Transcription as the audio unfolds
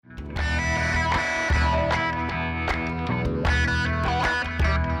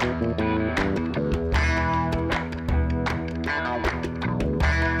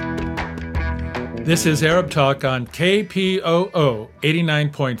This is Arab Talk on KPOO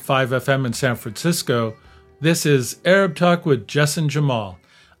 89.5 FM in San Francisco. This is Arab Talk with Jess and Jamal.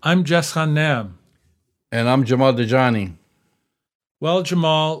 I'm Jess Hannam. And I'm Jamal Dajani. Well,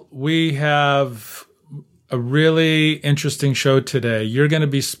 Jamal, we have a really interesting show today. You're going to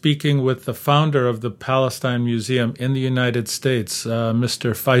be speaking with the founder of the Palestine Museum in the United States,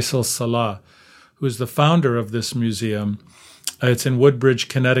 Mr. Faisal Salah, who is the founder of this museum. It's in Woodbridge,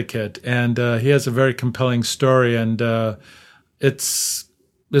 Connecticut, and he has a very compelling story, and it's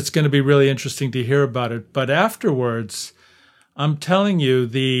going to be really interesting to hear about it. But afterwards, I'm telling you,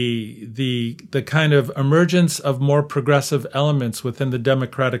 the kind of emergence of more progressive elements within the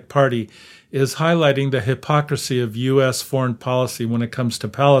Democratic Party is highlighting the hypocrisy of U.S. foreign policy when it comes to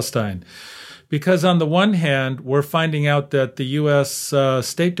Palestine. Because on the one hand, we're finding out that the U.S.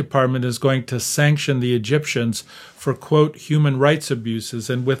 State Department is going to sanction the Egyptians for, quote, human rights abuses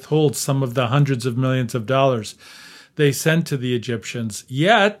and withhold some of the hundreds of millions of dollars they send to the Egyptians.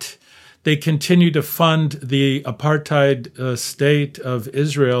 Yet, they continue to fund the apartheid state of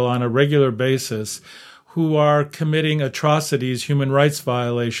Israel on a regular basis, who are committing atrocities, human rights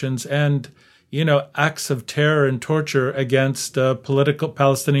violations, and acts of terror and torture against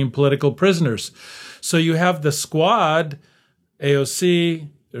Palestinian political prisoners. So you have the Squad, AOC,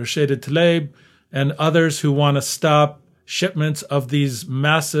 Rashida Tlaib, and others who want to stop shipments of these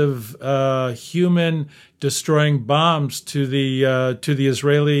massive human-destroying bombs to the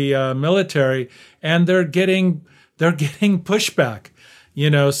Israeli military, and they're getting pushback.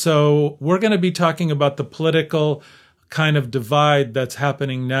 So we're going to be talking about the political kind of divide that's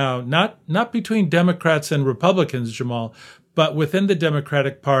happening now, not between Democrats and Republicans, Jamal, but within the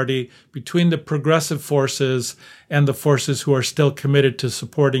Democratic Party, between the progressive forces and the forces who are still committed to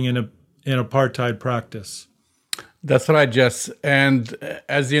supporting an apartheid practice. That's right, Jess. And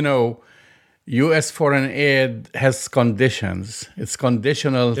as you know, U.S. foreign aid has conditions. It's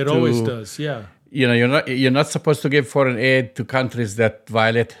conditional. It always does, yeah. You're not supposed to give foreign aid to countries that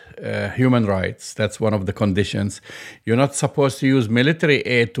violate human rights. That's one of the conditions. You're not supposed to use military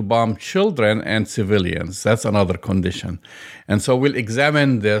aid to bomb children and civilians. That's another condition. And so we'll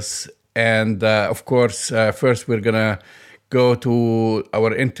examine this. And of course, first we're going to go to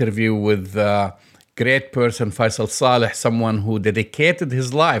our interview with great person, Faisal Saleh, someone who dedicated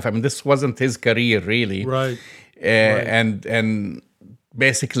his life. I mean, this wasn't his career, really. Right. And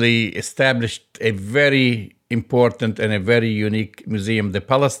basically established a very important and a very unique museum, the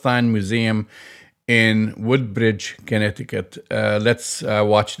Palestine Museum in Woodbridge, Connecticut. Let's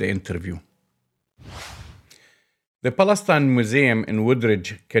watch the interview. The Palestine Museum in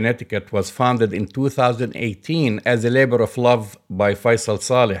Woodbridge, Connecticut was founded in 2018 as a labor of love by Faisal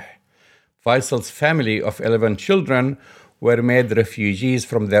Saleh. Faisal's family of 11 children were made refugees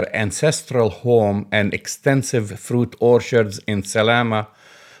from their ancestral home and extensive fruit orchards in Salama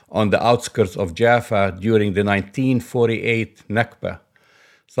on the outskirts of Jaffa during the 1948 Nakba.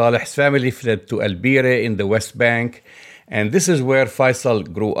 Saleh's family fled to El Bire in the West Bank, and this is where Faisal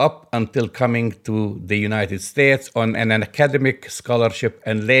grew up until coming to the United States on an academic scholarship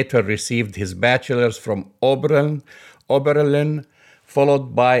and later received his bachelor's from Oberlin,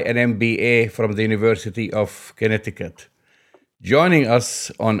 followed by an MBA from the University of Connecticut. Joining us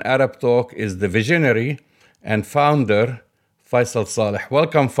on Arab Talk is the visionary and founder, Faisal Saleh.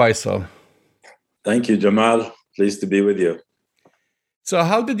 Welcome, Faisal. Thank you, Jamal. Pleased to be with you. So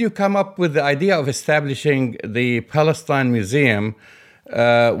how did you come up with the idea of establishing the Palestine Museum?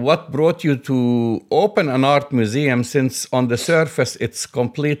 What brought you to open an art museum, since on the surface it's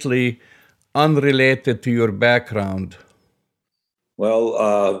completely unrelated to your background? Well,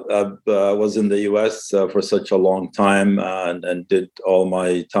 I was in the U.S. For such a long time and did all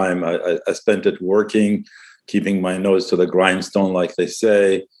my time. I spent it working, keeping my nose to the grindstone, like they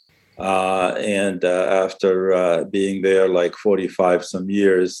say. And after being there like 45 some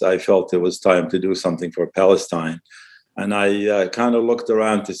years, I felt it was time to do something for Palestine. And I kind of looked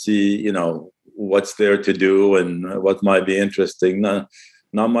around to see, what's there to do and what might be interesting. Not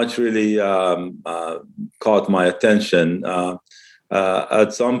much really caught my attention.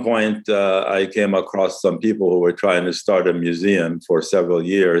 At some point, I came across some people who were trying to start a museum for several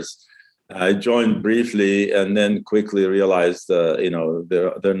years. I joined briefly and then quickly realized,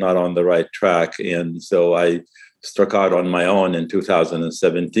 they're not on the right track. And so I struck out on my own in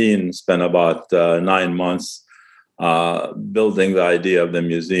 2017, spent about 9 months building the idea of the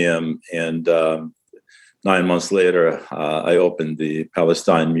museum. And 9 months later, I opened the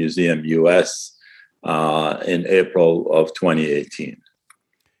Palestine Museum US in April of 2018.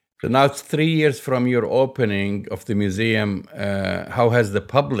 So now it's 3 years from your opening of the museum. How has the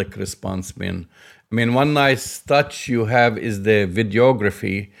public response been? I mean, one nice touch you have is the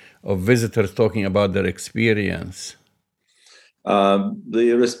videography of visitors talking about their experience.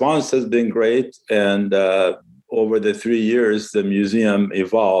 The response has been great, and over the 3 years, the museum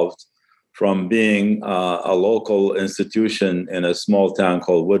evolved from being a local institution in a small town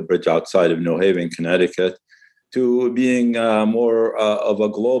called Woodbridge outside of New Haven, Connecticut, to being more of a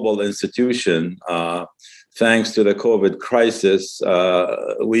global institution. Thanks to the COVID crisis,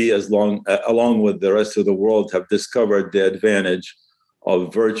 we, along with the rest of the world, have discovered the advantage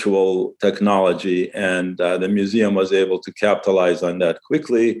of virtual technology, and the museum was able to capitalize on that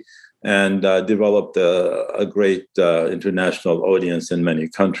quickly and developed a great international audience in many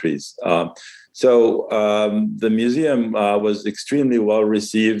countries. So the museum was extremely well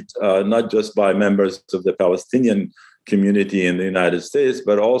received, not just by members of the Palestinian community in the United States,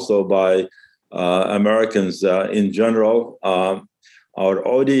 but also by Americans in general. Our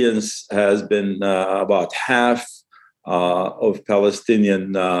audience has been about half of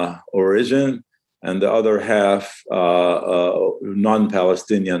Palestinian origin, and the other half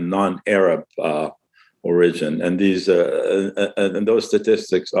non-Palestinian, non-Arab origin. And those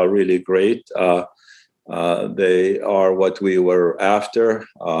statistics are really great. They are what we were after,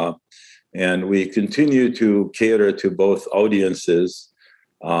 and we continue to cater to both audiences.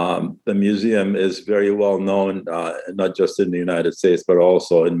 The museum is very well known, not just in the United States, but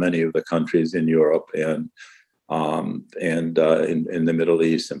also in many of the countries in Europe and in the Middle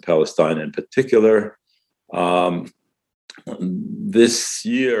East and Palestine in particular. This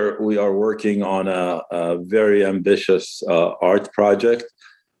year, we are working on a very ambitious art project,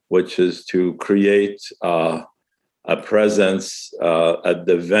 which is to create a presence at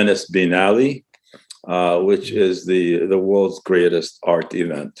the Venice Biennale, which is the world's greatest art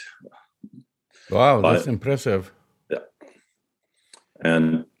event. Wow, that's impressive. Yeah.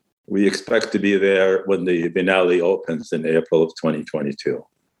 And we expect to be there when the Biennale opens in April of 2022.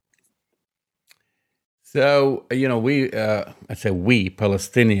 So, I say we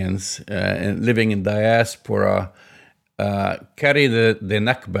Palestinians living in diaspora carry the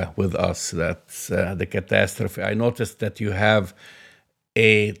Nakba with us. That's the catastrophe. I noticed that you have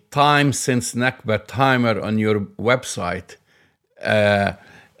a time since Nakba timer on your website.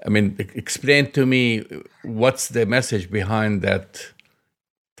 Explain to me what's the message behind that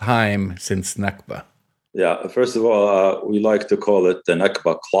time since Nakba. Yeah, first of all, we like to call it the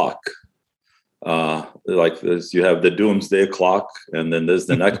Nakba clock. Like this, you have the doomsday clock, and then there's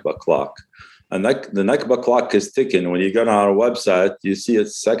the Nakba clock. And the Nakba clock is ticking. When you go on our website, you see it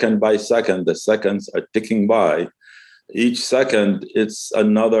second by second. The seconds are ticking by. Each second, it's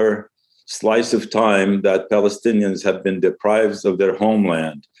another slice of time that Palestinians have been deprived of their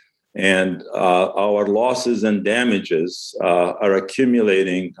homeland. And our losses and damages are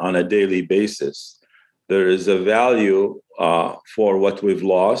accumulating on a daily basis. There is a value for what we've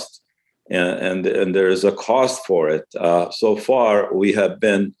lost, and there is a cost for it. So far, we have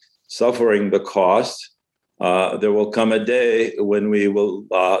been suffering the cost. There will come a day when we will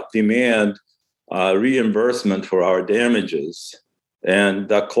demand reimbursement for our damages, and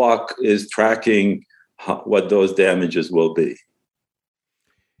the clock is tracking what those damages will be.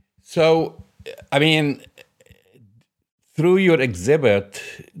 So, through your exhibit,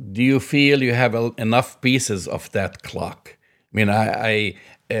 do you feel you have enough pieces of that clock?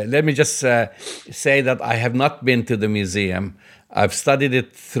 Let me just say that I have not been to the museum. I've studied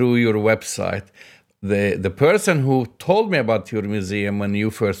it through your website. The person who told me about your museum when you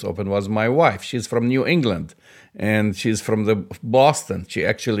first opened was my wife. She's from New England, and she's from Boston. She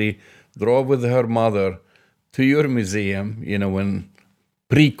actually drove with her mother to your museum, when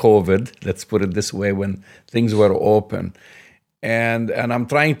pre-COVID, let's put it this way, when things were open. And I'm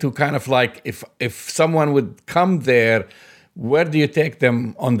trying to kind of like, if someone would come there, where do you take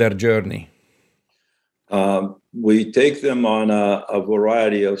them on their journey? We take them on a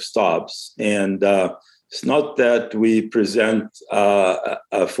variety of stops. And it's not that we present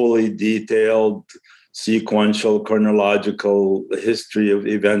a fully detailed, sequential, chronological history of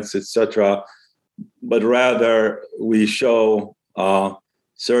events, etc., but rather we show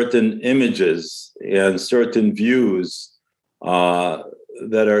certain images and certain views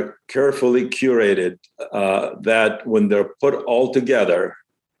that are carefully curated, that when they're put all together,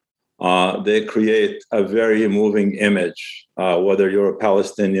 they create a very moving image, whether you're a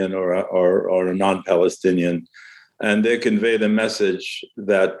Palestinian or a non-Palestinian. And they convey the message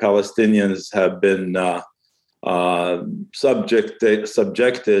that Palestinians have been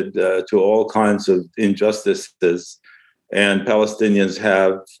subjected to all kinds of injustices. And Palestinians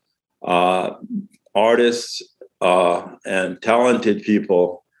have artists and talented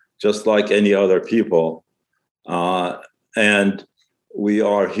people just like any other people. And we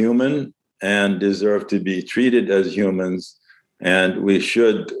are human and deserve to be treated as humans, and we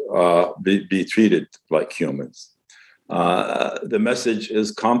should be treated like humans. The message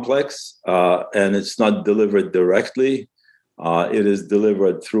is complex, and it's not delivered directly. It is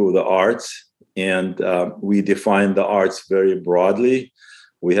delivered through the arts, and we define the arts very broadly.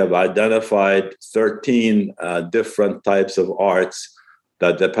 We have identified 13 different types of arts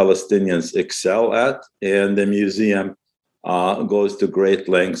that the Palestinians excel at, and the museum goes to great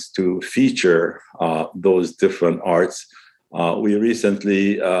lengths to feature those different arts. We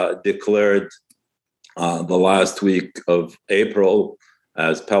recently declared the last week of April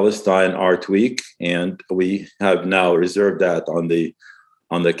as Palestine Art Week, and we have now reserved that on the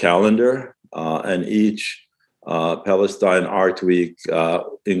calendar. And each Palestine Art Week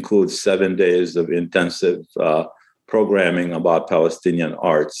includes 7 days of intensive programming about Palestinian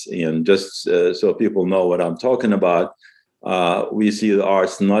arts. And just so people know what I'm talking about, we see the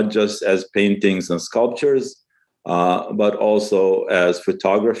arts not just as paintings and sculptures, but also as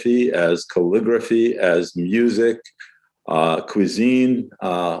photography, as calligraphy, as music, cuisine,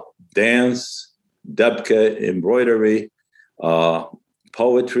 dance, debke, embroidery,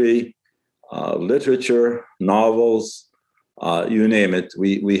 poetry, literature, novels, you name it.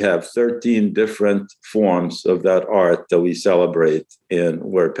 We have 13 different forms of that art that we celebrate and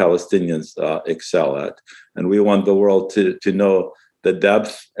where Palestinians excel at. And we want the world to know the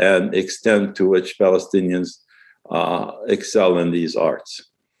depth and extent to which Palestinians excel in these arts.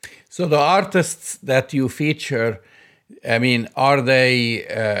 So the artists that you feature, I mean, are they,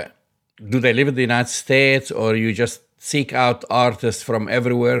 do they live in the United States, or you just seek out artists from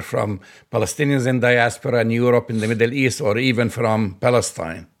everywhere, from Palestinians in diaspora in Europe, in the Middle East, or even from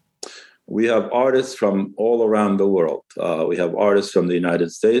Palestine? We have artists from all around the world. We have artists from the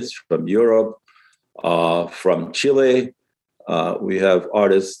United States, from Europe, from Chile. We have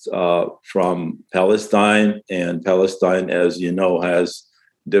artists from Palestine, and Palestine, as you know, has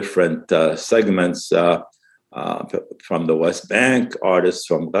different segments from the West Bank, artists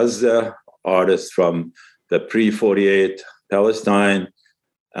from Gaza, artists from the pre-48 Palestine.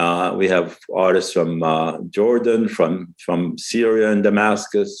 We have artists from Jordan, from Syria and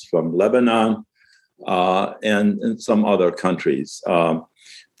Damascus, from Lebanon, and some other countries.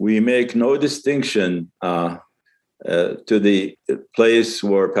 We make no distinction to the place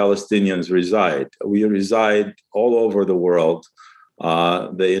where Palestinians reside. We reside all over the world.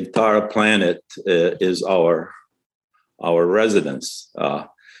 The entire planet is our residence.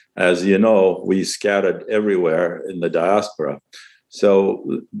 As you know, we scattered everywhere in the diaspora.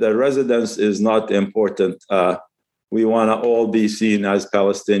 So the residence is not important. We want to all be seen as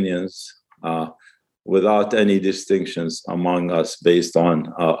Palestinians without any distinctions among us based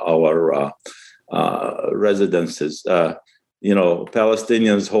on our residences.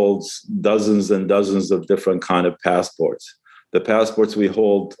 Palestinians hold dozens and dozens of different kind of passports. The passports we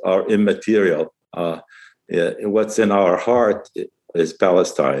hold are immaterial. What's in our heart is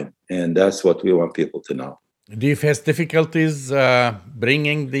Palestine, and that's what we want people to know. Do you face difficulties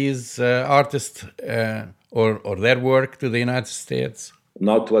bringing these artists or their work to the United States?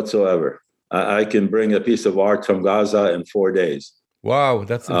 Not whatsoever. I can bring a piece of art from Gaza in 4 days. Wow,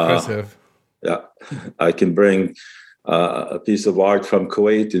 that's impressive. Yeah, I can bring a piece of art from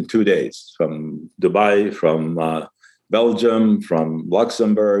Kuwait in 2 days, from Dubai, from Belgium, from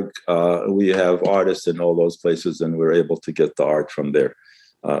Luxembourg. We have artists in all those places, and we're able to get the art from there.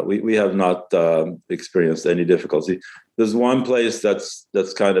 We have not experienced any difficulty. There's one place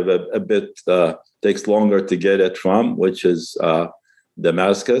that's kind of a bit takes longer to get it from, which is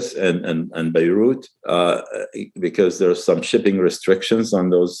Damascus and Beirut, because there's some shipping restrictions on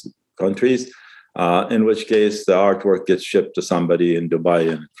those countries. In which case, the artwork gets shipped to somebody in Dubai,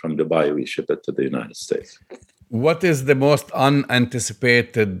 and from Dubai we ship it to the United States. What is the most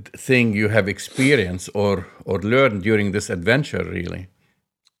unanticipated thing you have experienced or learned during this adventure, really?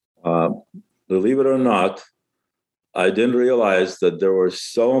 Believe it or not, I didn't realize that there were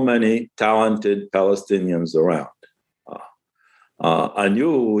so many talented Palestinians around. I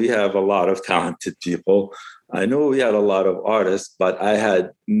knew we have a lot of talented people. I knew we had a lot of artists, but I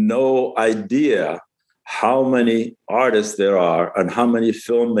had no idea how many artists there are and how many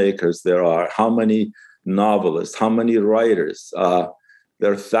filmmakers there are, how many novelists, how many writers.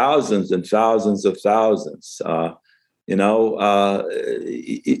 There are thousands and thousands of thousands.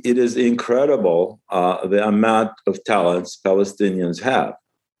 It is incredible the amount of talents Palestinians have.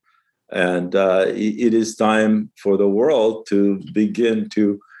 And it is time for the world to begin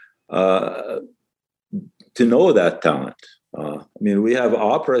to know that talent. We have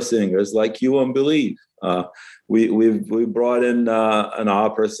opera singers like you won't believe. We brought in an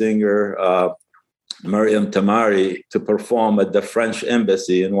opera singer, Mariam Tamari, to perform at the French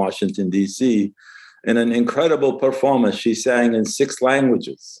Embassy in Washington, D.C. in an incredible performance. She sang in 6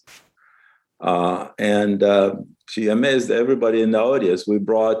 languages. And she amazed everybody in the audience. We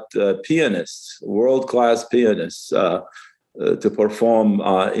brought pianists, world-class pianists, to perform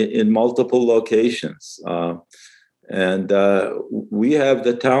in multiple locations. And we have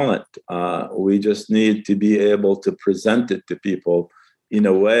the talent. We just need to be able to present it to people in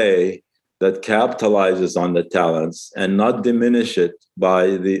a way that capitalizes on the talents and not diminish it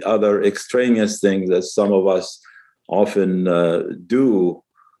by the other extraneous things that some of us often do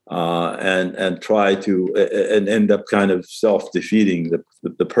and try to and end up kind of self-defeating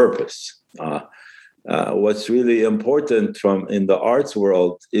the purpose. What's really important in the arts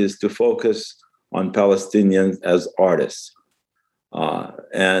world is to focus on Palestinians as artists.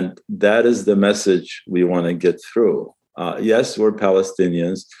 And that is the message we want to get through. Yes, we're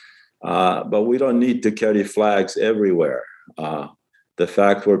Palestinians, but we don't need to carry flags everywhere. The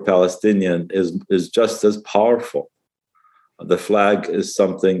fact we're Palestinian is just as powerful. The flag is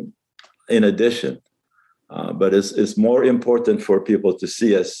something in addition, but it's more important for people to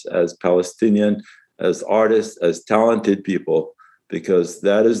see us as Palestinian, as artists, as talented people, because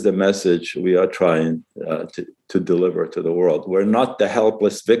that is the message we are trying to deliver to the world. We're not the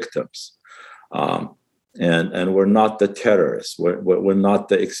helpless victims, and we're not the terrorists. We're not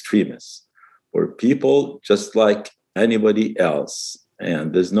the extremists. We're people just like anybody else,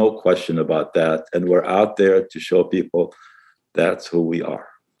 and there's no question about that. And we're out there to show people that's who we are.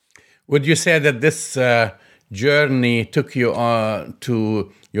 Would you say that this journey took you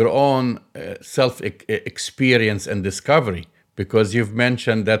to your own self-experience and discovery? Because you've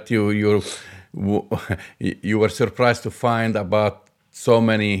mentioned that you were surprised to find about so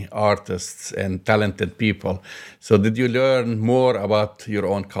many artists and talented people. So did you learn more about your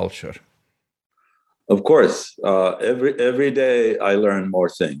own culture? Of course. Every day I learn more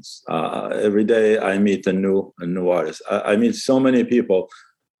things. Every day I meet a new artist. I meet so many people.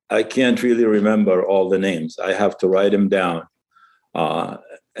 I can't really remember all the names. I have to write them down.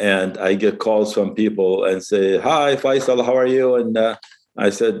 And I get calls from people and say, "Hi, Faisal, how are you?" And I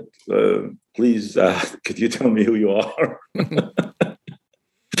said, "Please, could you tell me who you are?"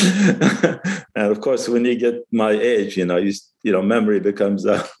 And of course, when you get my age, memory becomes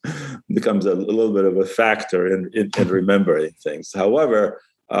a little bit of a factor in remembering things. However,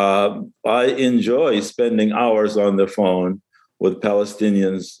 I enjoy spending hours on the phone with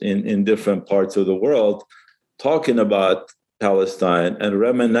Palestinians in different parts of the world, talking about Palestine and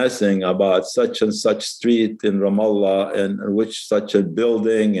reminiscing about such and such street in Ramallah and which such a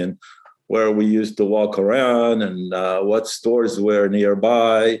building and where we used to walk around and what stores were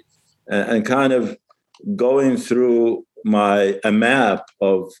nearby, and kind of going through a map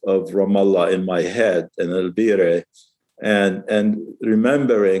of Ramallah in my head and El Bire, and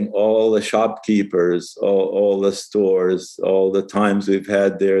remembering all the shopkeepers, all the stores, all the times we've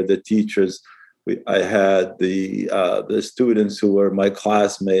had there, the teachers I had, the students who were my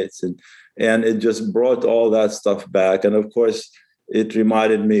classmates, and it just brought all that stuff back. And of course, it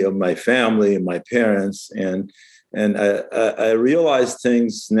reminded me of my family and my parents, and I realized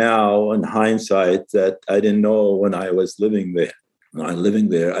things now in hindsight that I didn't know when I was living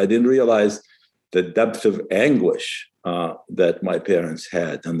there. I didn't realize the depth of anguish that my parents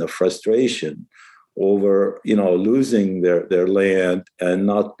had and the frustration over losing their land and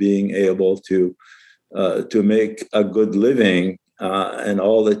not being able to make a good living, and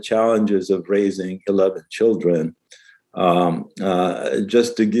all the challenges of raising 11 children.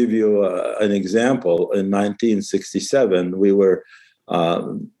 Just to give you an example, in 1967 we were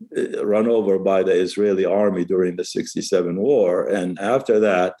run over by the Israeli army during the 67 war, and after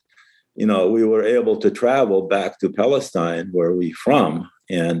that we were able to travel back to Palestine, where we're from.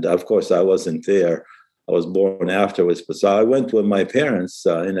 And of course, I wasn't there. I was born afterwards. But so I went with my parents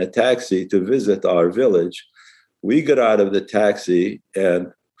in a taxi to visit our village. We got out of the taxi,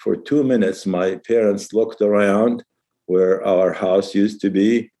 and for 2 minutes, my parents looked around where our house used to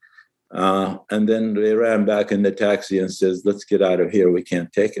be. And then they ran back in the taxi and says, "Let's get out of here. We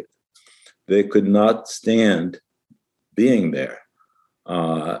can't take it." They could not stand being there.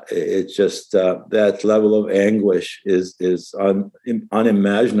 It's just that level of anguish is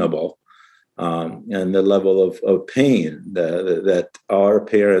unimaginable, and the level of pain that our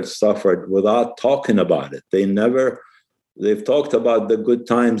parents suffered without talking about it. They've talked about the good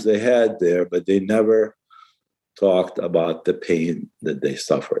times they had there, but they never talked about the pain that they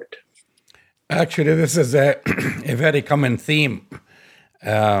suffered. Actually, this is a, a very common theme.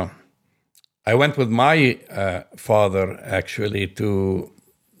 I went with my father, actually, to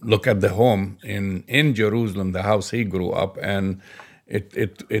look at the home in Jerusalem, the house he grew up, and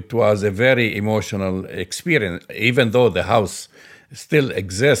it was a very emotional experience, even though the house still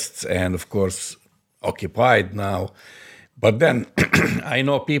exists and, of course, occupied now. But then I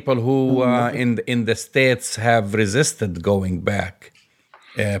know people who in the States have resisted going back.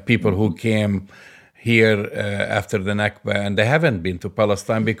 People who came here after the Nakba, and they haven't been to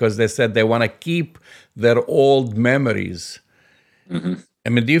Palestine because they said they want to keep their old memories. Mm-hmm. I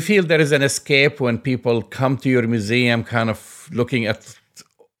mean, do you feel there is an escape when people come to your museum kind of looking at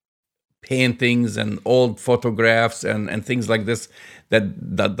paintings and old photographs and things like this?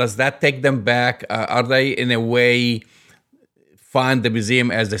 That does that take them back? Are they, in a way, find the museum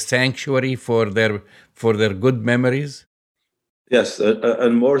as a sanctuary for their good memories? Yes,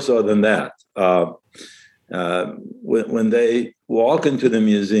 and more so than that. When they walk into the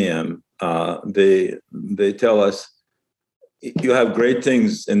museum, they tell us, you have great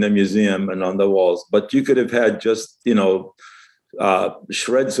things in the museum and on the walls, but you could have had just,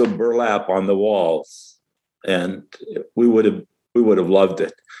 shreds of burlap on the walls, and we would have loved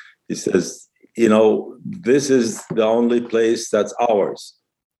it. He says, this is the only place that's ours.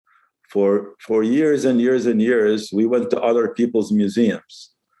 For years and years and years, we went to other people's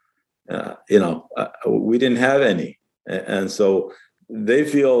museums. We didn't have any, and so they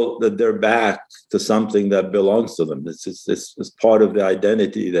feel that they're back to something that belongs to them. It's part of the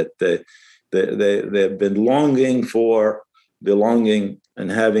identity that they've been longing for, belonging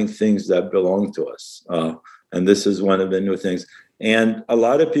and having things that belong to us. And this is one of the new things. And a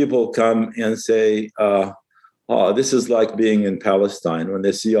lot of people come and say, oh, this is like being in Palestine, when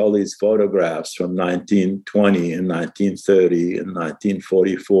they see all these photographs from 1920 and 1930 and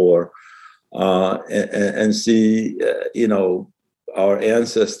 1944, and see, our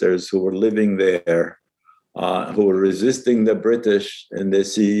ancestors who were living there, who were resisting the British, and they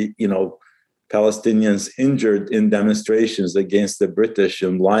see, Palestinians injured in demonstrations against the British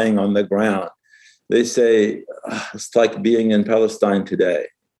and lying on the ground. They say, it's like being in Palestine today.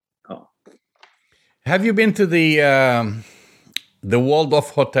 Oh. Have you been to the Waldorf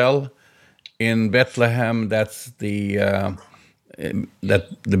Hotel in Bethlehem? That's the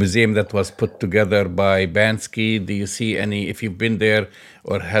museum that was put together by Bansky. Do you see any, if you've been there,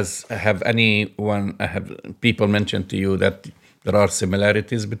 or have people mentioned to you that there are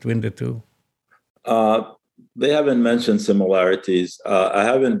similarities between the two? They haven't mentioned similarities. I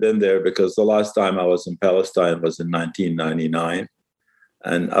haven't been there because the last time I was in Palestine was in 1999,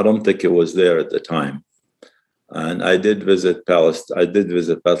 and I don't think it was there at the time. And I did visit Palestine. I did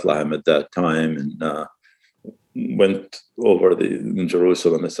visit Bethlehem at that time, and went over in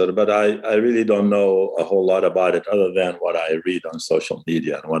Jerusalem, etc. But I really don't know a whole lot about it other than what I read on social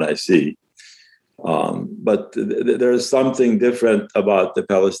media and what I see. But there's something different about the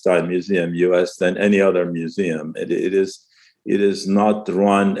Palestine Museum US than any other museum. It is not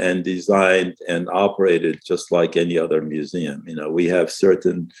run and designed and operated just like any other museum. We have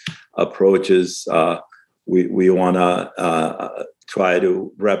certain approaches. We want to try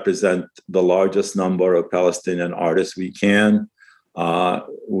to represent the largest number of Palestinian artists we can.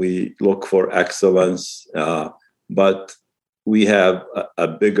 We look for excellence, but we have a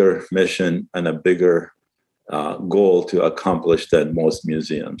bigger mission and a bigger goal to accomplish than most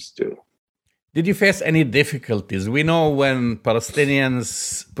museums do. Did you face any difficulties? We know when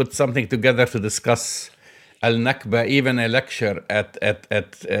Palestinians put something together to discuss Al-Nakba, even a lecture at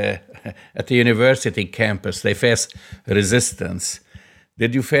the university campus, they face resistance.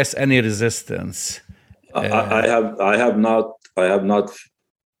 Did you face any resistance? I have not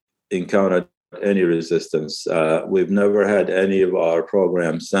encountered any resistance. We've never had any of our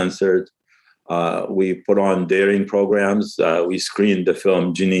programs censored. We put on daring programs. We screened the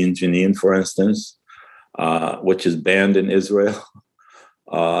film Jenin, Jenin, for instance, which is banned in Israel.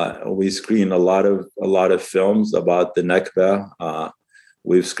 We screen a lot of films about the Nakba.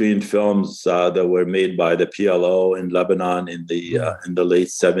 We've screened films that were made by the PLO in Lebanon in the late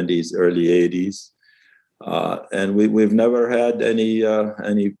 70s, early 80s, and we've never had any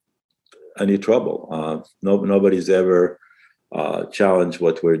trouble. Nobody's ever challenged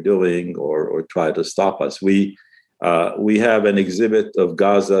what we're doing or tried to stop us. We have an exhibit of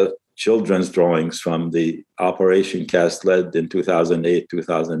Gaza children's drawings from the Operation Cast Lead in 2008,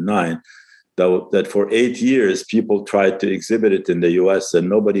 2009, that for 8 years people tried to exhibit it in the US and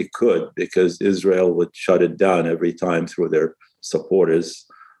nobody could because Israel would shut it down every time through their supporters.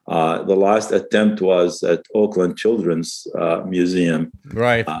 The last attempt was at Oakland Children's Museum.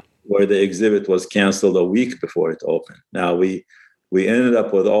 Right. where the exhibit was canceled a week before it opened. Now we ended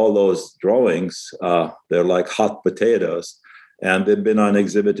up with all those drawings. They're like hot potatoes, and they've been on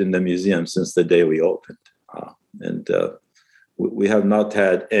exhibit in the museum since the day we opened. And we have not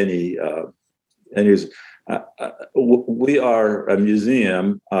had any. We are a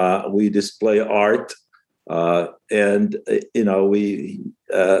museum. We display art, and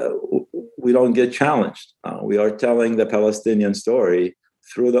we don't get challenged. We are telling the Palestinian story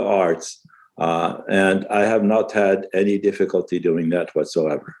through the arts. And I have not had any difficulty doing that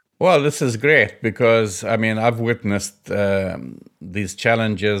whatsoever. Well, this is great because, I mean, I've witnessed these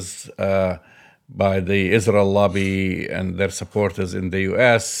challenges by the Israel lobby and their supporters in the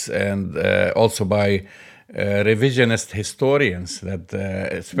U.S. and also by revisionist historians, that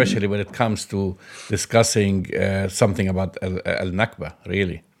especially when it comes to discussing something about al-Nakba,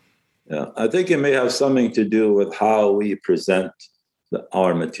 really. Yeah, I think it may have something to do with how we present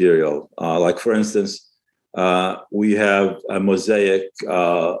our material. Like, for instance, we have a mosaic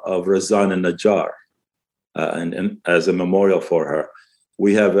of Razan an-Najjar and as a memorial for her.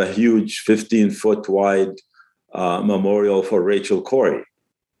 We have a huge 15-foot wide memorial for Rachel Corrie.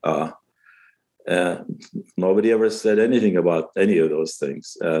 Nobody ever said anything about any of those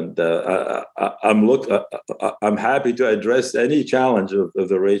things. And I'm happy to address any challenge of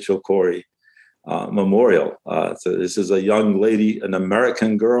the Rachel Corrie memorial. So this is a young lady, an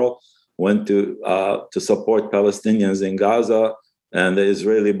American girl, went to support Palestinians in Gaza, and the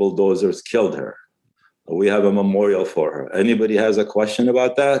Israeli bulldozers killed her. We have a memorial for her. Anybody has a question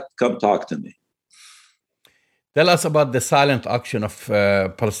about that? Come talk to me. Tell us about the silent auction of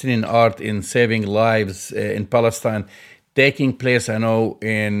Palestinian art in saving lives in Palestine, taking place, I know,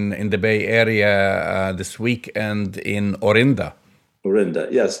 in the Bay Area this week and in Orinda. Orinda,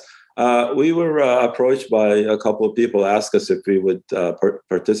 yes. We were approached by a couple of people, asked us if we would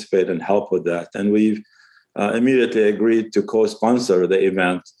participate and help with that. And we've immediately agreed to co-sponsor the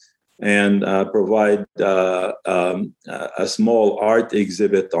event and provide a small art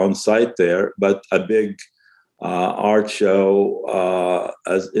exhibit on site there, but a big art show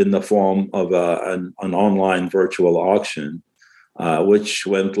as in the form of an online virtual auction, which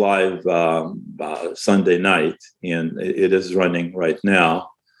went live Sunday night, and it is running right now.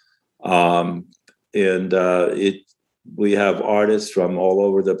 We have artists from all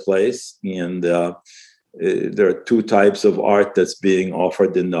over the place, and there are two types of art that's being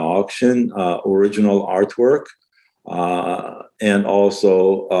offered in the auction: original artwork, and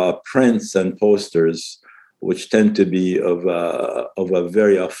also prints and posters, which tend to be of a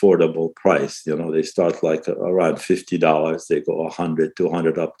very affordable price. You know, they start like around $50, they go $100,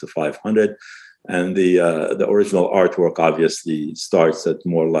 $200, up to $500. And the original artwork obviously starts at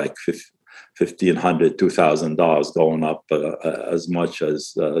more like $1,500, $2,000, going up as much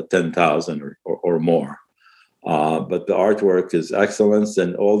as $10,000 or more. But the artwork is excellent,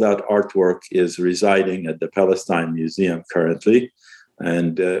 and all that artwork is residing at the Palestine Museum currently.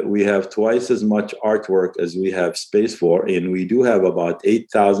 And we have twice as much artwork as we have space for, and we do have about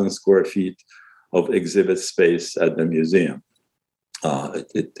 8,000 square feet of exhibit space at the museum.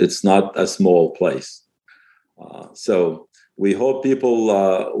 It's not a small place. So we hope people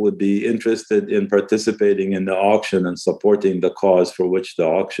would be interested in participating in the auction and supporting the cause for which the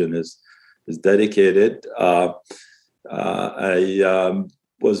auction is dedicated. I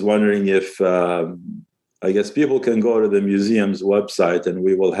was wondering if, I guess people can go to the museum's website and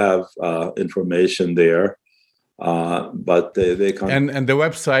we will have information there. But they can. And the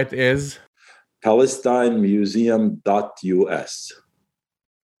website is? PalestineMuseum.us.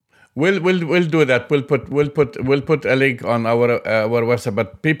 We'll do that. We'll put a link on our website.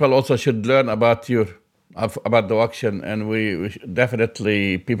 But people also should learn about the auction, and we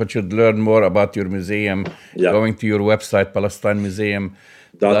definitely people should learn more about your museum. Yeah. Going to your website,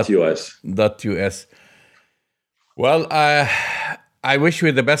 PalestineMuseum.us. Well, I wish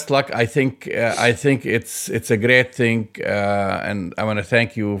you the best luck. I think it's a great thing, and I want to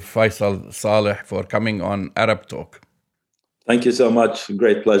thank you, Faisal Saleh, for coming on Arab Talk. Thank you so much.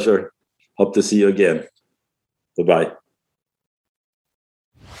 Great pleasure. Hope to see you again. Goodbye.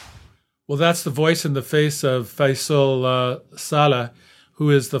 Well, that's the voice and the face of Faisal Saleh,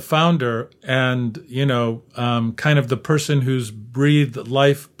 who is the founder and, kind of the person who's breathed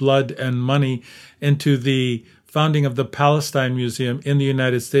life, blood, and money into the founding of the Palestine Museum in the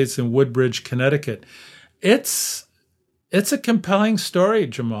United States in Woodbridge, Connecticut. It's a compelling story,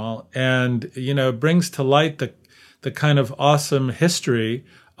 Jamal, and, it brings to light the kind of awesome history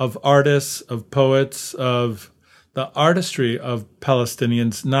of artists, of poets, of the artistry of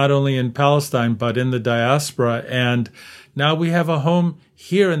Palestinians, not only in Palestine, but in the diaspora. And now we have a home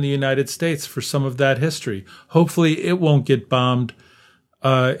here in the United States for some of that history. Hopefully it won't get bombed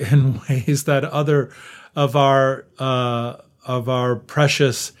in ways that other of our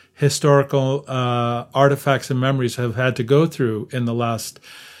precious historical artifacts and memories have had to go through in the last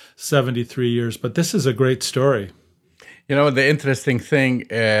 73 years. But this is a great story. You know, the interesting thing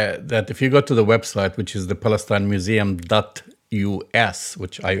that if you go to the website, which is the palestinemuseum.us,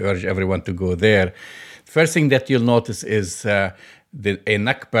 which I urge everyone to go there, first thing that you'll notice is a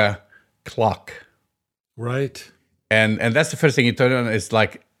Nakba clock. Right. And that's the first thing you turn on. It's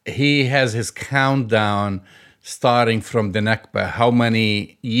like he has his countdown starting from the Nakba. How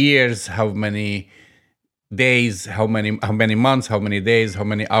many years, how many days, how many months, how many days, how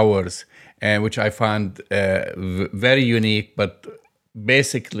many hours, and which I found very unique. But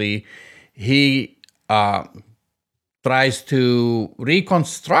basically, he tries to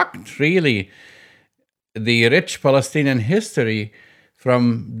reconstruct really the rich Palestinian history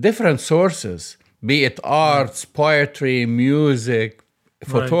from different sources, be it arts, poetry, music,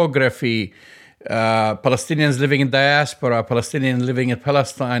 photography, Palestinians living in diaspora, Palestinians living in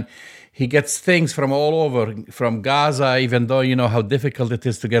Palestine. He gets things from all over, from Gaza, even though you know how difficult it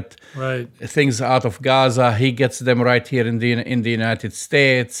is to get things out of Gaza. He gets them right here in the United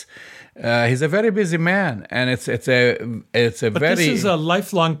States. He's a very busy man, and it's a but very. This is a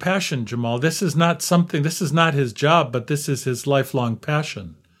lifelong passion, Jamal. This is not his job, but this is his lifelong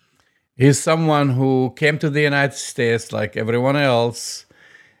passion. He's someone who came to the United States like everyone else,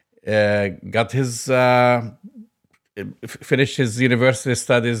 got his. Finished his university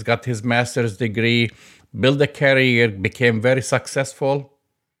studies, got his master's degree, built a career, became very successful.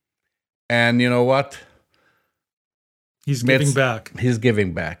 And you know what? He's giving back. He's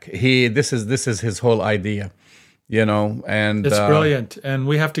giving back. This is his whole idea, you know, and it's brilliant. And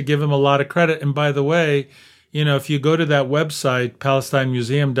we have to give him a lot of credit. And by the way, you know, if you go to that website,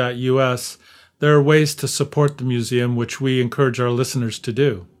 palestinemuseum.us, there are ways to support the museum, which we encourage our listeners to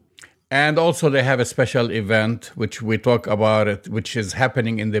do. And also they have a special event, which we talk about it, which is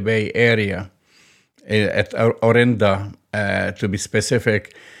happening in the Bay Area, at Orinda, to be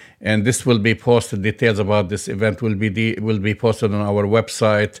specific. And this will be posted, details about this event will be posted on our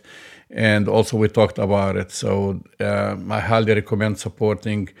website. And also we talked about it. So I highly recommend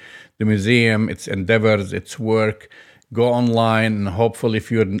supporting the museum, its endeavors, its work. Go online, and hopefully if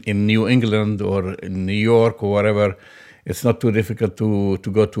you're in New England or in New York or wherever, it's not too difficult to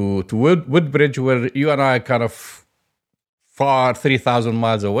go to Woodbridge, where you and I are kind of far, 3,000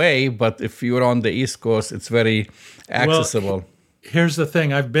 miles away. But if you're on the East Coast, it's very accessible. Well, here's the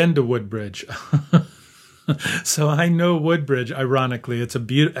thing. I've been to Woodbridge. So I know Woodbridge, ironically. It's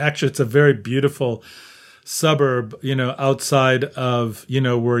a very beautiful suburb, you know, outside of, you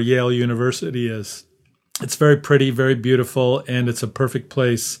know, where Yale University is. It's very pretty, very beautiful, and it's a perfect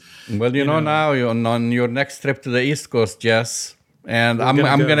place. Well, you know, now you're on your next trip to the East Coast, Jess, and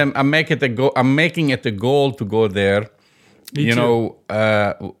I'm making it a goal to go there. Me too.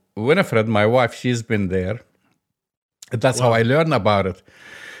 Know, Winifred, my wife, she's been there. That's how I learned about it,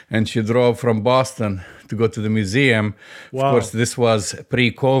 and she drove from Boston to go to the museum. Wow. Of course, this was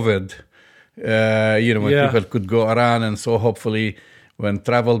pre-COVID. When people could go around, and so hopefully, when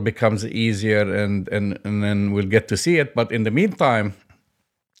travel becomes easier, and then we'll get to see it. But in the meantime,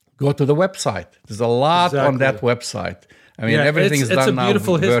 go to the website. There's a lot on that website. I mean, everything is done now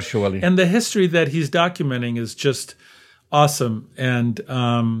virtually. And the history that he's documenting is just awesome. And,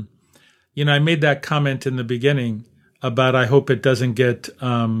 I made that comment in the beginning about I hope it doesn't get,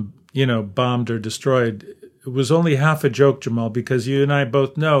 bombed or destroyed. It was only half a joke, Jamal, because you and I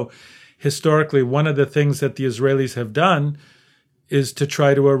both know historically one of the things that the Israelis have done is to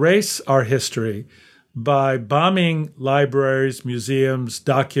try to erase our history by bombing libraries, museums,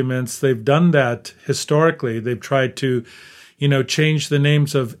 documents. They've done that historically. They've tried to, change the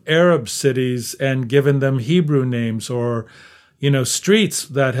names of Arab cities and given them Hebrew names, or, streets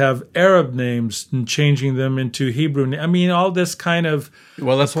that have Arab names and changing them into Hebrew names. I mean, all this kind of...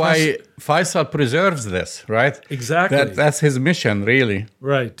 Well, that's why Faisal preserves this, right? Exactly. That's his mission, really.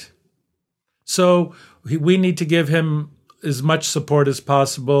 Right. So we need to give him as much support as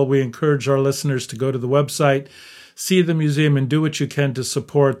possible. We encourage our listeners to go to the website, see the museum, and do what you can to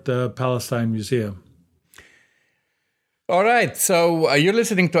support the Palestine Museum. All right, so you're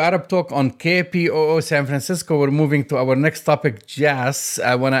listening to Arab Talk on KPOO San Francisco. We're moving to our next topic, Jas.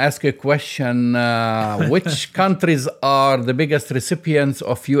 I want to ask you a question. Which countries are the biggest recipients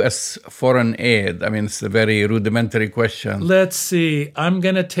of U.S. foreign aid? I mean, it's a very rudimentary question. Let's see. I'm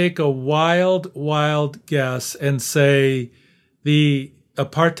going to take a wild guess and say the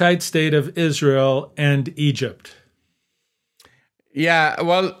apartheid state of Israel and Egypt. Yeah,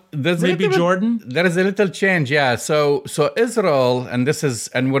 well, there's maybe Jordan. There is a little change, yeah. So Israel, and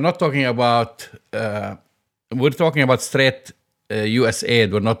we're not talking about we're talking about straight U.S.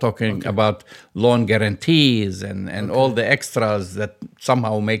 aid. We're not talking about loan guarantees and all the extras that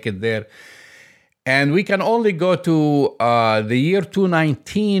somehow make it there. And we can only go to the year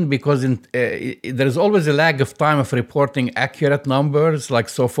 2019 because there is always a lag of time of reporting accurate numbers. Like,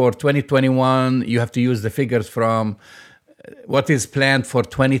 so for 2021, you have to use the figures from what is planned for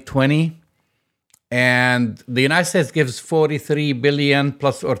 2020. And the United States gives 43 billion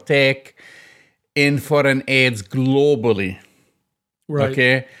plus or take in foreign aids globally. Right.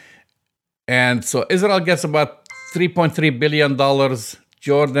 Okay. And so Israel gets about $3.3 billion,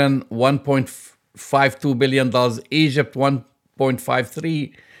 Jordan $1.52 billion, Egypt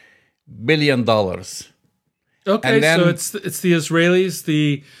 $1.53 billion. Okay, then, so it's the Israelis,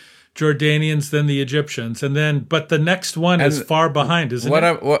 the Jordanians, then the Egyptians, but the next one is far behind, isn't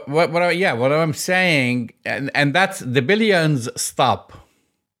it? What I'm saying, and that's the billions stop.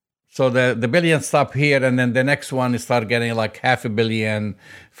 So the billions stop here, and then the next one is start getting like $500 million,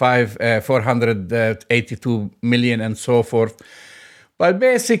 482 million, and so forth. But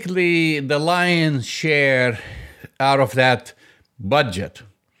basically, the lion's share out of that budget,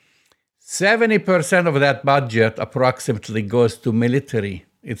 70% of that budget approximately goes to military.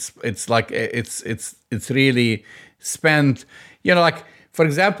 It's really spent, like, for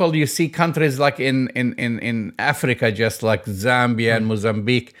example, you see countries like in Africa, just like Zambia and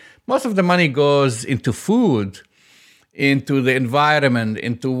Mozambique, most of the money goes into food, into the environment,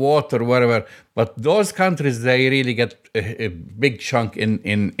 into water, whatever. But those countries, they really get a big chunk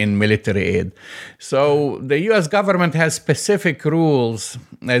in military aid. So the U.S. government has specific rules,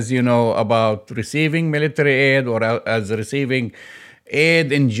 as you know, about receiving military aid or as receiving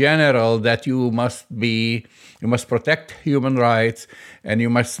aid in general, that you must protect human rights and you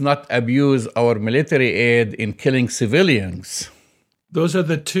must not abuse our military aid in killing civilians. Those are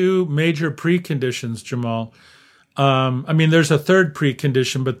the two major preconditions, Jamal. There's a third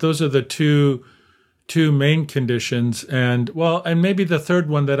precondition, but those are the two main conditions. And maybe the third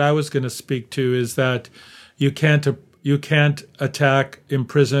one that I was going to speak to is that you can't attack,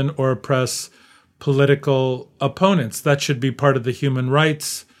 imprison, or oppress political opponents. That should be part of the human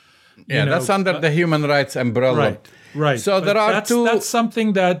rights. That's under the human rights umbrella. Right. So that's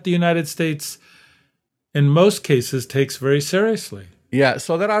something that the United States, in most cases, takes very seriously. Yeah,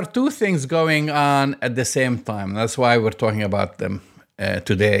 so there are two things going on at the same time. That's why we're talking about them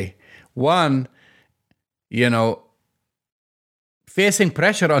today. One, facing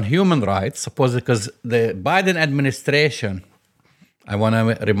pressure on human rights, because the Biden administration, I want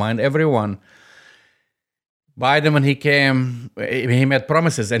to remind everyone, Biden, when he came, he made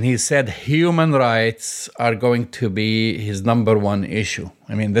promises and he said human rights are going to be his number one issue.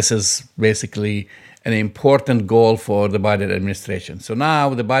 This is basically an important goal for the Biden administration. So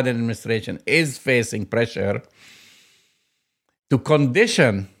now the Biden administration is facing pressure to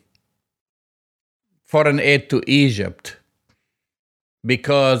condition foreign aid to Egypt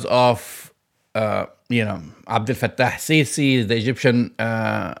because of, Abdel Fattah Sisi, the Egyptian,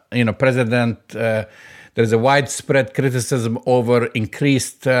 president. There's a widespread criticism over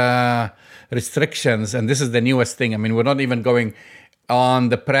increased restrictions, and this is the newest thing. We're not even going on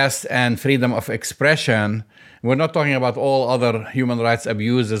the press and freedom of expression. We're not talking about all other human rights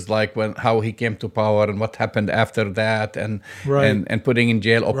abuses, like how he came to power and what happened after that, and putting in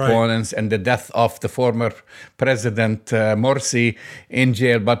jail opponents and the death of the former president Morsi in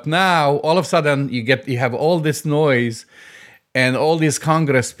jail. But now, all of a sudden, you have all this noise and all these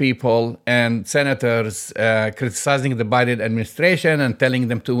Congress people and senators criticizing the Biden administration and telling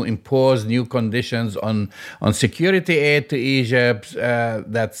them to impose new conditions on security aid to Egypt.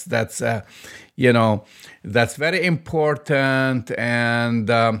 That's very important. And,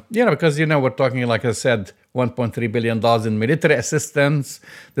 because, we're talking, like I said, $1.3 billion in military assistance.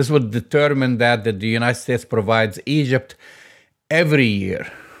 This would determine that the United States provides Egypt every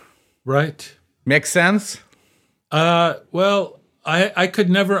year. Right. Makes sense? I could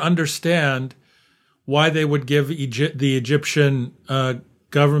never understand why they would give the Egyptian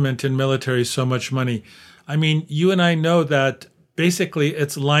government and military so much money. You and I know that basically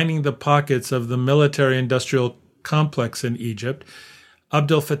it's lining the pockets of the military-industrial complex in Egypt.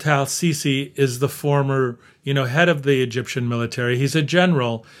 Abdel Fattah al-Sisi is the former, head of the Egyptian military. He's a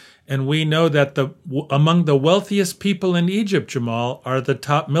general. And we know that among the wealthiest people in Egypt, Jamal, are the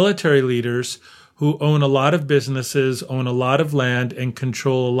top military leaders who own a lot of businesses, own a lot of land, and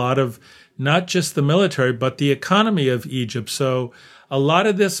control a lot of not just the military, but the economy of Egypt. So a lot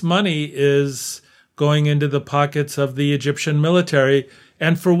of this money is going into the pockets of the Egyptian military.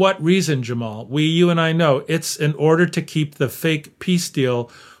 And for what reason, Jamal? You and I know it's in order to keep the fake peace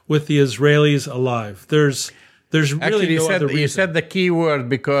deal with the Israelis alive. There's really actually, no other reason. You said the key word,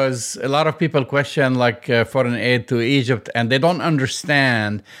 because a lot of people question foreign aid to Egypt, and they don't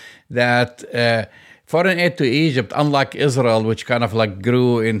understand that foreign aid to Egypt, unlike Israel, which kind of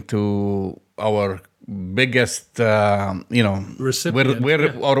grew into our biggest, recipient.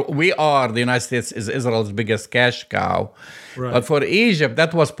 We are, the United States is Israel's biggest cash cow. Right. But for Egypt,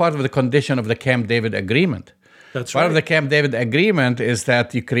 that was part of the condition of the Camp David Agreement. That's Part right. of the Camp David Agreement is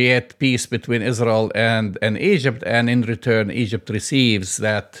that you create peace between Israel and Egypt, and in return, Egypt receives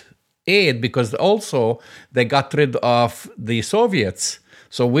that aid because also they got rid of the Soviets.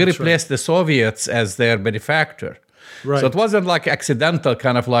 So we replaced the Soviets as their benefactor. Right. So it wasn't accidental,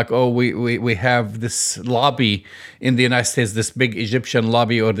 kind of we have this lobby in the United States, this big Egyptian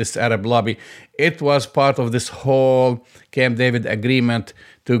lobby or this Arab lobby. It was part of this whole Camp David Agreement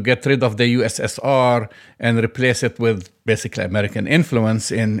to get rid of the USSR and replace it with basically American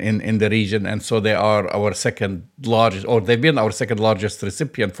influence in the region. And so they are our second largest, or they've been our second largest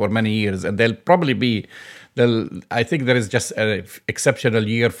recipient for many years. And they'll probably be, I think there is just an exceptional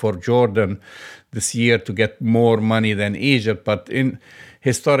year for Jordan this year to get more money than Egypt. But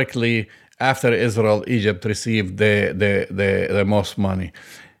historically, after Israel, Egypt received the most money.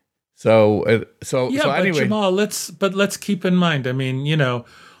 So anyway, but Jamal, let's keep in mind. I mean,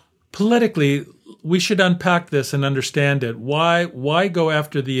 politically, we should unpack this and understand it. Why go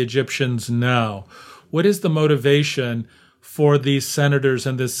after the Egyptians now? What is the motivation for these senators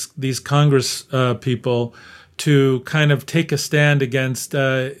and these Congress people to kind of take a stand against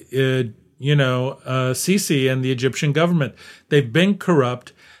Sisi and the Egyptian government? They've been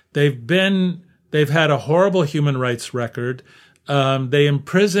corrupt. They've had a horrible human rights record. They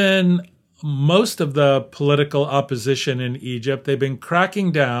imprison most of the political opposition in Egypt. They've been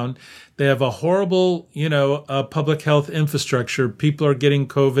cracking down. They have a horrible, public health infrastructure. People are getting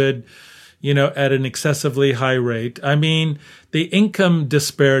COVID, at an excessively high rate. I mean, the income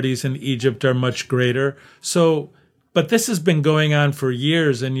disparities in Egypt are much greater. So, but this has been going on for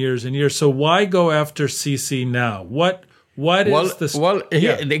years and years and years. So why go after Sisi now? What is this? Well,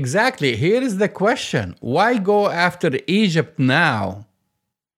 exactly. Here is the question. Why go after Egypt now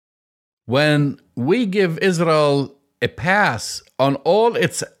when we give Israel a pass on all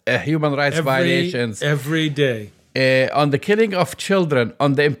its human rights violations every day? On the killing of children,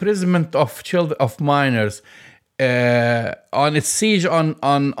 on the imprisonment of minors, on its siege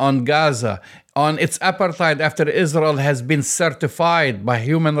on Gaza, on its apartheid after Israel has been certified by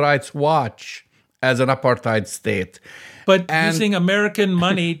Human Rights Watch as an apartheid state. But using American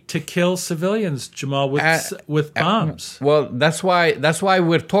money to kill civilians, Jamal, with bombs. Well, that's why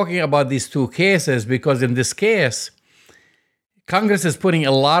we're talking about these two cases, because in this case, Congress is putting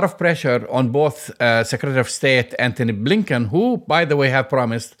a lot of pressure on both Secretary of State Antony Blinken, who, by the way, have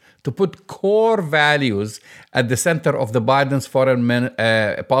promised to put core values at the center of the Biden's foreign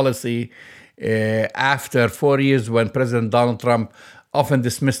policy after 4 years when President Donald Trump often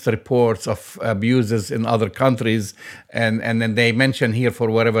dismissed reports of abuses in other countries. And then they mention here, for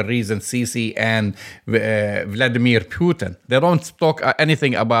whatever reason, Sisi and Vladimir Putin. They don't talk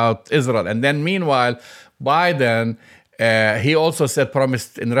anything about Israel. And then meanwhile, Biden, he also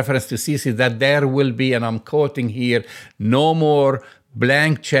promised in reference to Sisi that there will be, and I'm quoting here, no more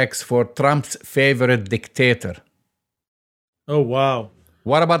blank checks for Trump's favorite dictator. Oh, wow.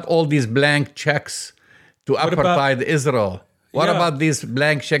 What about all these blank checks to apartheid Israel? What about these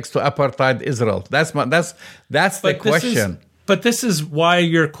blank checks to apartheid Israel? That's the question. But this is why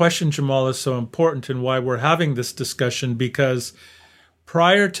your question, Jamal, is so important and why we're having this discussion, because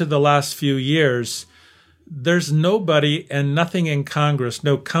prior to the last few years, there's nobody and nothing in Congress,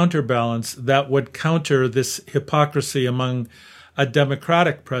 no counterbalance that would counter this hypocrisy among a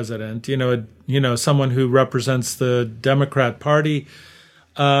Democratic president, someone who represents the Democrat Party.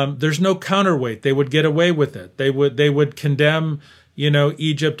 There's no counterweight. They would get away with it. They would condemn,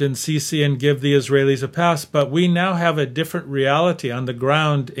 Egypt and Sisi and give the Israelis a pass. But we now have a different reality on the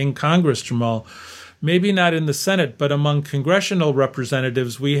ground in Congress, Jamal. Maybe not in the Senate, but among congressional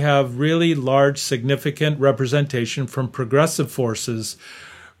representatives, we have really large, significant representation from progressive forces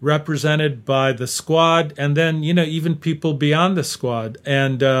represented by the Squad, and then, even people beyond the Squad,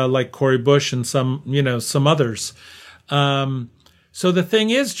 and like Cori Bush and some others. So the thing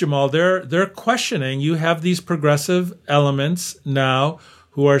is, Jamal, they're questioning. You have these progressive elements now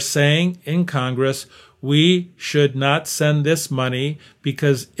who are saying in Congress, we should not send this money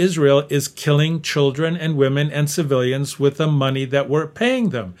because Israel is killing children and women and civilians with the money that we're paying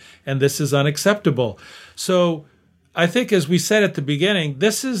them. And this is unacceptable. So I think, as we said at the beginning,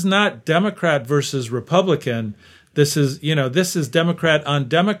 this is not Democrat versus Republican. This is Democrat on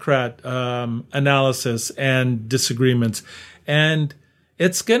Democrat analysis and disagreements. And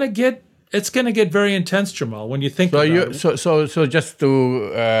it's going to get very intense, Jamal, when you think about it. So just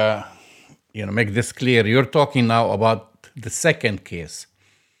to make this clear, you're talking now about the second case.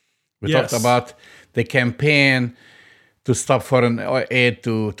 We talked about the campaign to stop foreign aid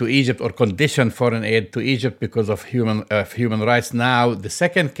to Egypt, or condition foreign aid to Egypt because of human rights. Now, the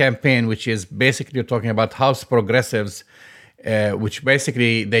second campaign, which is basically you're talking about House progressives, which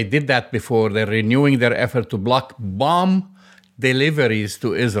basically they did that before. They're renewing their effort to block bomb deliveries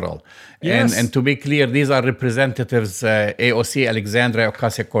to Israel. Yes. And to be clear, these are representatives AOC Alexandria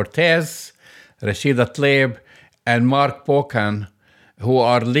Ocasio-Cortez, Rashida Tlaib, and Mark Pocan, who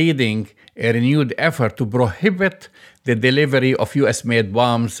are leading a renewed effort to prohibit the delivery of U.S.-made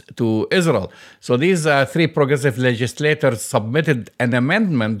bombs to Israel. So these three progressive legislators submitted an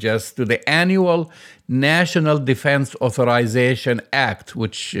amendment just to the annual National Defense Authorization Act,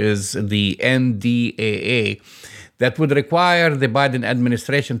 which is the NDAA, that would require the Biden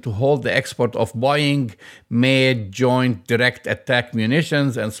administration to hold the export of Boeing-made joint direct attack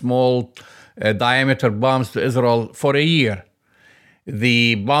munitions and small diameter bombs to Israel for a year.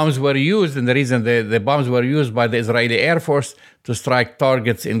 The bombs were used, and the reason the bombs were used by the Israeli Air Force to strike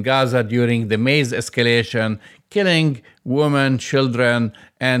targets in Gaza during the May's escalation, killing women, children,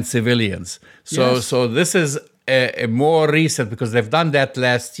 and civilians. So this is a more recent, because they've done that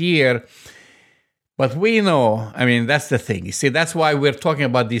last year. But we know, that's the thing. You see, that's why we're talking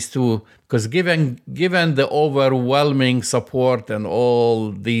about these two, because given the overwhelming support and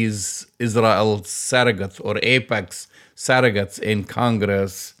all these Israel surrogates or apex surrogates in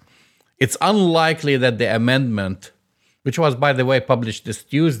Congress, it's unlikely that the amendment, which was, by the way, published this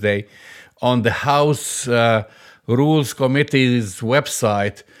Tuesday on the House Rules Committee's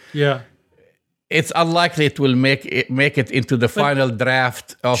website, it's unlikely it will make it into the final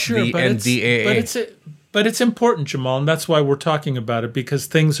draft of the NDAA. But it's important, Jamal, and that's why we're talking about it, because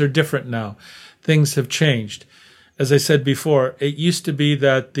things are different now. Things have changed. As I said before, it used to be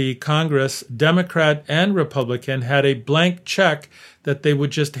that the Congress, Democrat and Republican, had a blank check that they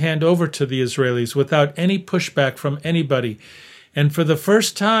would just hand over to the Israelis without any pushback from anybody. And for the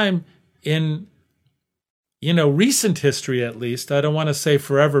first time in recent history, at least, I don't want to say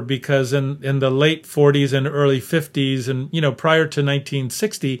forever, because in the late 40s and early 50s and, prior to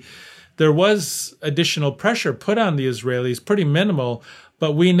 1960, there was additional pressure put on the Israelis, pretty minimal.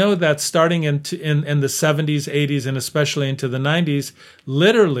 But we know that starting in the 70s, 80s, and especially into the 90s,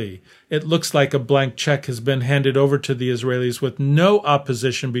 literally, it looks like a blank check has been handed over to the Israelis with no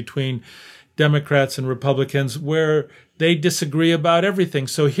opposition between Democrats and Republicans, where they disagree about everything.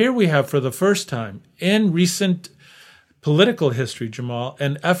 So here we have, for the first time in recent political history, Jamal,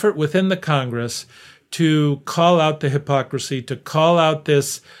 an effort within the Congress to call out the hypocrisy, to call out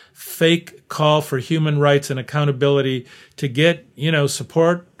this fake call for human rights and accountability, to get,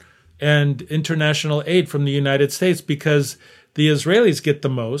 support and international aid from the United States, because the Israelis get the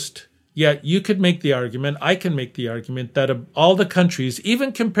most. Yet you could make the argument, I can make the argument, that of all the countries,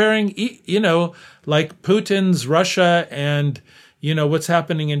 even comparing, like Putin's Russia and, what's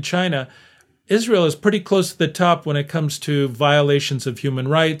happening in China, Israel is pretty close to the top when it comes to violations of human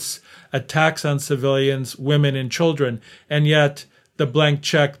rights, attacks on civilians, women, and children. And yet the blank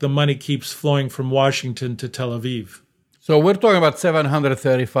check, the money keeps flowing from Washington to Tel Aviv. So we're talking about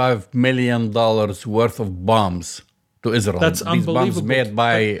 $735 million worth of bombs to Israel. That's unbelievable. These bombs made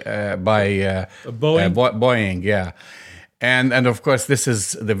by Boeing, yeah. And of course, this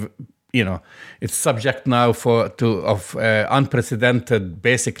is it's subject now of unprecedented,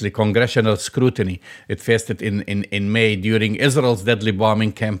 basically, congressional scrutiny. It faced it in May during Israel's deadly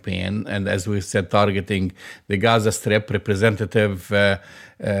bombing campaign, and as we said, targeting the Gaza Strip. Representative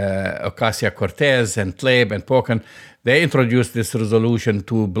Ocasio-Cortez and Tlaib and Pocan, they introduced this resolution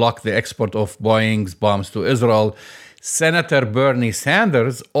to block the export of Boeing's bombs to Israel. Senator Bernie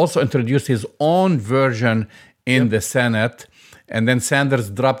Sanders also introduced his own version in the Senate. And then Sanders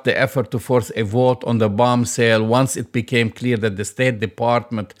dropped the effort to force a vote on the bomb sale once it became clear that the State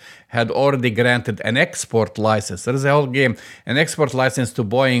Department had already granted an export license. There's a whole game, an export license to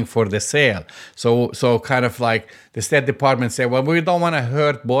Boeing for the sale. So kind of like the State Department said, well, we don't want to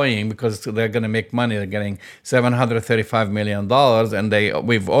hurt Boeing because they're going to make money. They're getting $735 million, and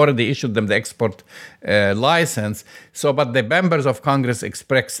we've already issued them the export license. So, but the members of Congress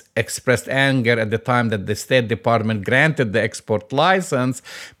expressed anger at the time that the State Department granted the export license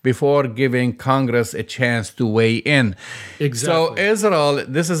before giving Congress a chance to weigh in. Exactly. So Israel,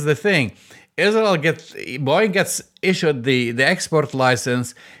 this is the thing. Boeing gets issued the export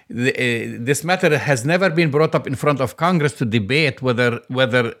license. This matter has never been brought up in front of Congress to debate whether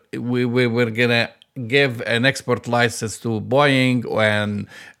we were going to give an export license to Boeing and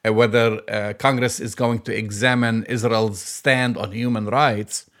whether Congress is going to examine Israel's stand on human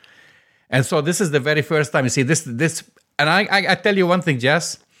rights. And so this is the very first time. You see, this, and I tell you one thing,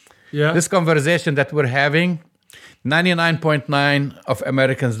 Jess. Yeah. This conversation that we're having, 99.9% of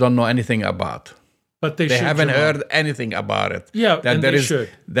Americans don't know anything about. But they haven't heard anything about it. Yeah, and they should.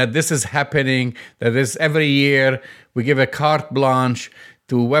 That this is happening, that this every year we give a carte blanche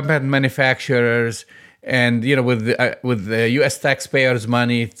to weapon manufacturers and, with the U.S. taxpayers'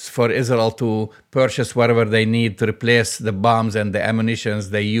 money for Israel to purchase whatever they need to replace the bombs and the ammunitions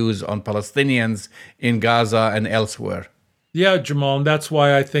they use on Palestinians in Gaza and elsewhere. Yeah, Jamal, and that's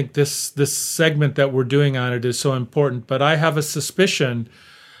why I think this segment that we're doing on it is so important. But I have a suspicion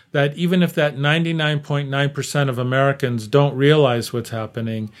that even if that 99.9% of Americans don't realize what's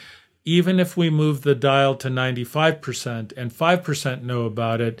happening, even if we move the dial to 95% and 5% know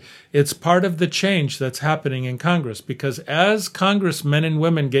about it, it's part of the change that's happening in Congress. Because as congressmen and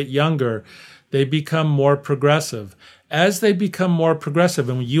women get younger, they become more progressive. As they become more progressive,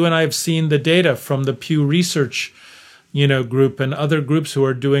 and you and I have seen the data from the Pew Research group and other groups who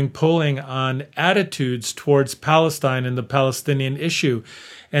are doing polling on attitudes towards Palestine and the Palestinian issue.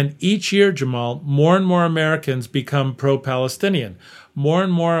 And each year, Jamal, more and more Americans become pro-Palestinian. More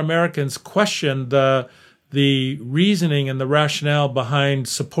and more Americans question the reasoning and the rationale behind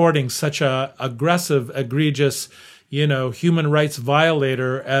supporting such a aggressive, egregious, human rights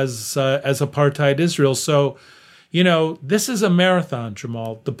violator as apartheid Israel. So, this is a marathon,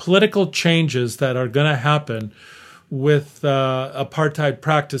 Jamal. The political changes that are going to happen with apartheid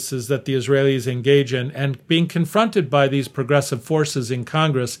practices that the Israelis engage in and being confronted by these progressive forces in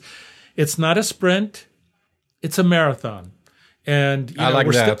Congress, it's not a sprint, it's a marathon. And I like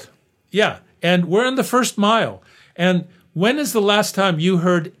that. And we're in the first mile. And when is the last time you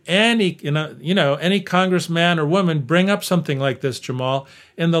heard any congressman or woman bring up something like this, Jamal,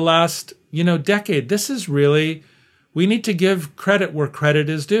 in the last, decade? This is really, we need to give credit where credit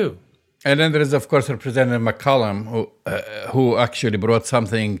is due. And then there is, of course, Representative McCollum, who actually brought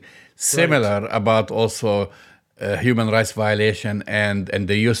something similar about also human rights violation and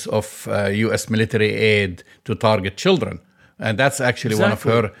the use of U.S. military aid to target children. And that's actually one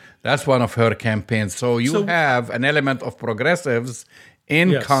of her campaigns. So you have an element of progressives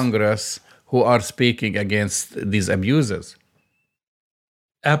in Congress who are speaking against these abuses.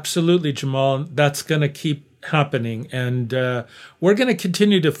 Absolutely, Jamal. That's going to keep happening. And we're going to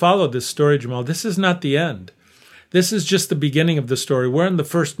continue to follow this story, Jamal. This is not the end. This is just the beginning of the story. We're in the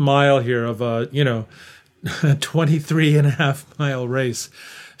first mile here of a, 23 and a half mile race.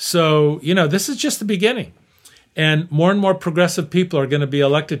 So, this is just the beginning. And more progressive people are going to be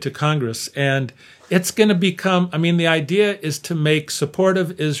elected to Congress. And it's going to become, the idea is to make support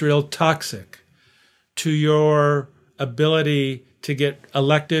of Israel toxic to your ability to get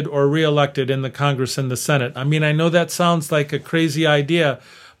elected or reelected in the Congress and the Senate. I know that sounds like a crazy idea,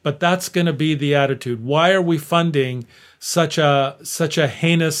 but that's going to be the attitude. Why are we funding such a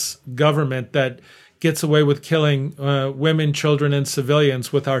heinous government that gets away with killing women, children, and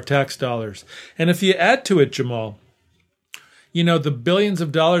civilians with our tax dollars? And if you add to it, Jamal, the billions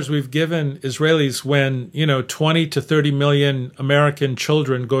of dollars we've given Israelis when, 20 to 30 million American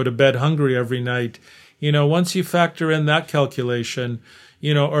children go to bed hungry every night, once you factor in that calculation,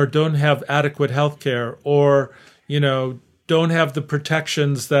 or don't have adequate health care or, don't have the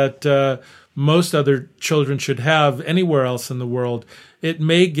protections that most other children should have anywhere else in the world, it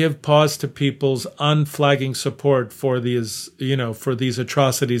may give pause to people's unflagging support for these, for these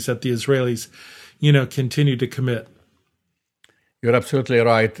atrocities that the Israelis, continue to commit. You're absolutely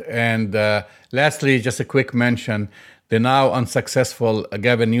right. And lastly, just a quick mention, the now unsuccessful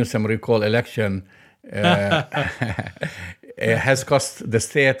Gavin Newsom recall election has cost the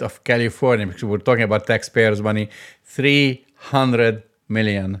state of California, because we're talking about taxpayers' money, $300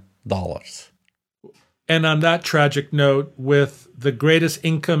 million. And on that tragic note, with the greatest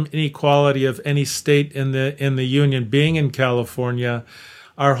income inequality of any state in the union being in California,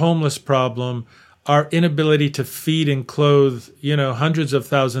 our homeless problem, our inability to feed and clothe, hundreds of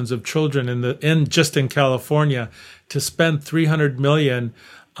thousands of children just in California, to spend $300 million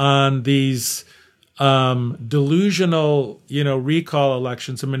on these delusional, recall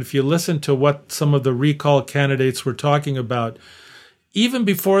elections. I mean, if you listen to what some of the recall candidates were talking about, even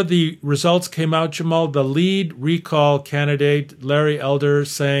before the results came out, Jamal, the lead recall candidate, Larry Elder,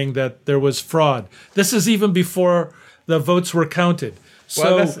 saying that there was fraud. This is even before the votes were counted.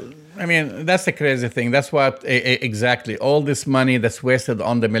 So, that's the crazy thing. That's what exactly all this money that's wasted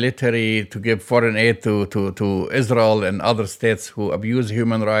on the military to give foreign aid to Israel and other states who abuse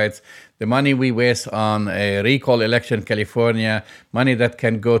human rights. The money we waste on a recall election in California, money that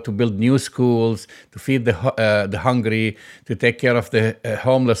can go to build new schools, to feed the hungry, to take care of the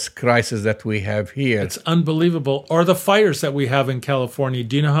homeless crisis that we have here. It's unbelievable. Or the fires that we have in California.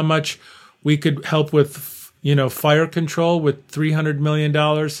 Do you know how much we could help with, fire control with $300 million?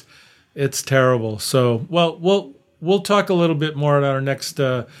 It's terrible. So, we'll talk a little bit more at our next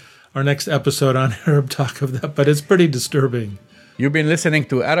episode on Arab Talk of that, but it's pretty disturbing. You've been listening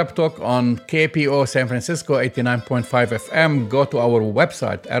to Arab Talk on KPO San Francisco 89.5 FM. Go to our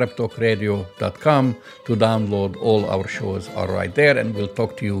website, arabtalkradio.com, to download all our shows are right there, and we'll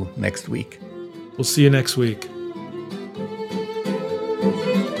talk to you next week. We'll see you next week.